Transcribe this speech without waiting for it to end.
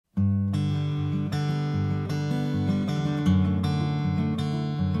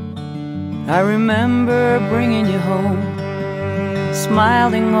I remember bringing you home,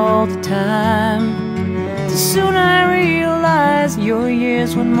 smiling all the time. But soon I realized your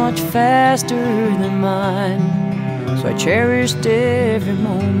years went much faster than mine. So I cherished every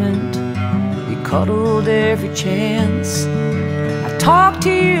moment, we cuddled every chance. I talked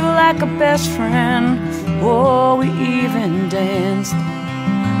to you like a best friend, oh, we even danced.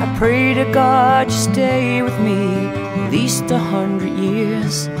 I pray to God you stay with me at least 100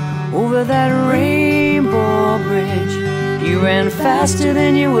 years. Over that rainbow bridge, you ran faster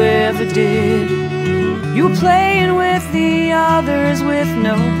than you ever did. You were playing with the others with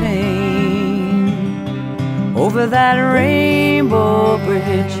no pain. Over that rainbow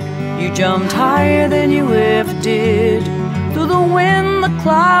bridge, you jumped higher than you ever did. Through the wind, the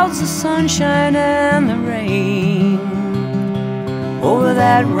clouds, the sunshine and the rain. Over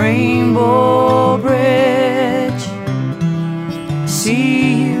that rainbow bridge,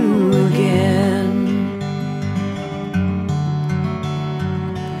 see you again.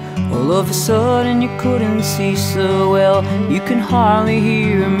 All of a sudden you couldn't see so well, you can hardly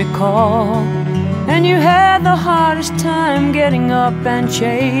hear me call. And you had the hardest time getting up and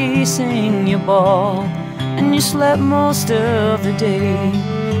chasing your ball. And you slept most of the day,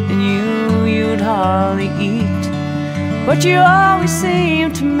 and you'd hardly eat. But you always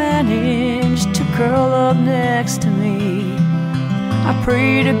seemed to manage to curl up next to me. I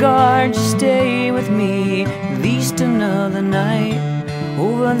pray to God you stay with me at least another night.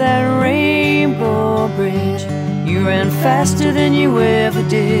 Over that rainbow bridge, you ran faster than you ever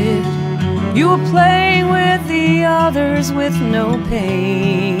did. You were playing with the others with no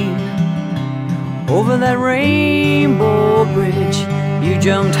pain. Over that rainbow bridge, you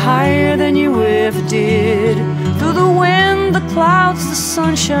jumped higher than you ever did. Through the wind, the clouds, the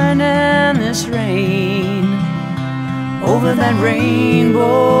sunshine and this rain. Over that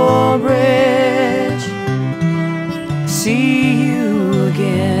rainbow bridge, see you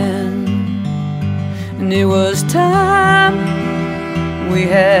again. And it was time, we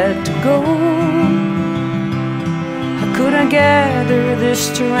had to go. How could I gather the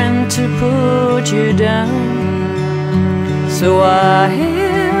strength to put you down? So I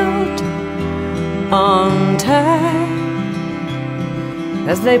held on tight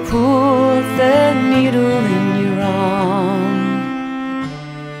as they put that needle in your arm.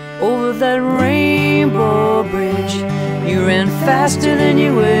 Over that rainbow bridge, you ran faster than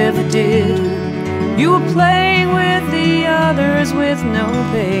you ever did. You were playing with the others with no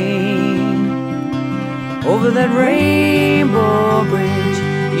pain. Over that rainbow bridge,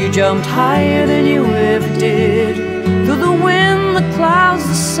 you jumped higher than you ever did. Through the wind, the clouds,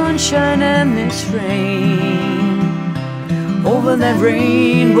 the sunshine and this rain. Over that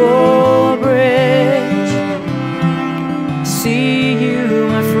rainbow